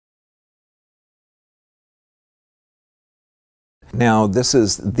Now, this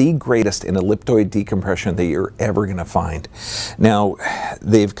is the greatest in elliptoid decompression that you're ever going to find. Now,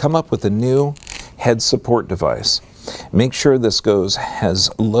 they've come up with a new head support device. Make sure this has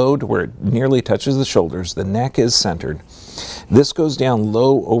load where it nearly touches the shoulders. The neck is centered. This goes down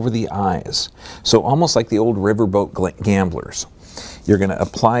low over the eyes, so almost like the old riverboat gamblers. You're going to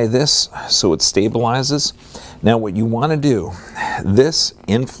apply this so it stabilizes. Now, what you want to do, this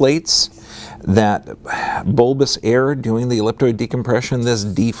inflates that bulbous air doing the elliptoid decompression. This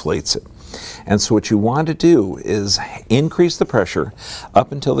deflates it. And so what you want to do is increase the pressure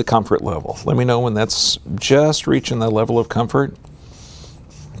up until the comfort level. Let me know when that's just reaching the level of comfort.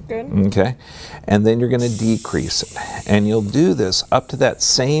 Good. Okay. And then you're going to decrease it. And you'll do this up to that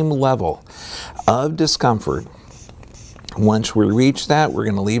same level of discomfort. Once we reach that, we're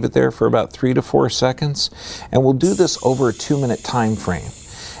going to leave it there for about 3 to 4 seconds. And we'll do this over a 2-minute time frame.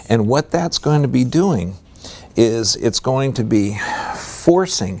 And what that's going to be doing is it's going to be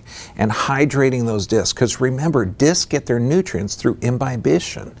forcing and hydrating those discs. Because remember, discs get their nutrients through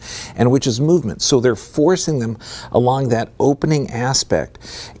imbibition, and which is movement. So they're forcing them along that opening aspect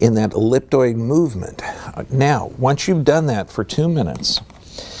in that elliptoid movement. Now, once you've done that for 2 minutes,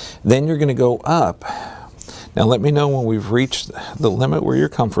 then you're going to go up. Now let me know when we've reached the limit where you're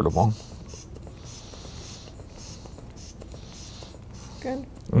comfortable. Good.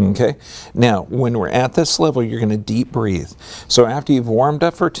 Okay, now when we're at this level, you're going to deep breathe. So after you've warmed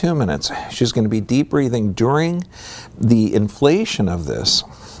up for 2 minutes, she's going to be deep breathing during the inflation of this.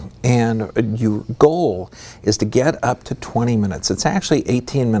 And your goal is to get up to 20 minutes. It's actually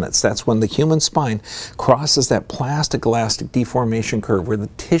 18 minutes. That's when the human spine crosses that plastic elastic deformation curve where the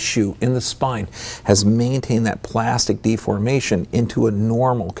tissue in the spine has maintained that plastic deformation into a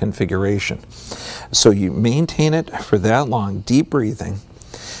normal configuration. So you maintain it for that long, deep breathing.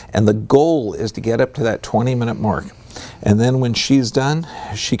 And the goal is to get up to that 20-minute mark. And then when she's done,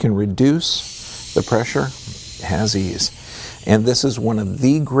 she can reduce the pressure, has ease. And this is one of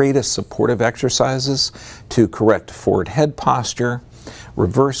the greatest supportive exercises to correct forward head posture,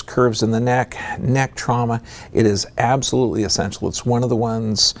 reverse curves in the neck, neck trauma. It is absolutely essential. It's one of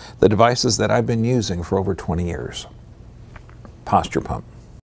the devices that I've been using for over 20 years. Posture Pump.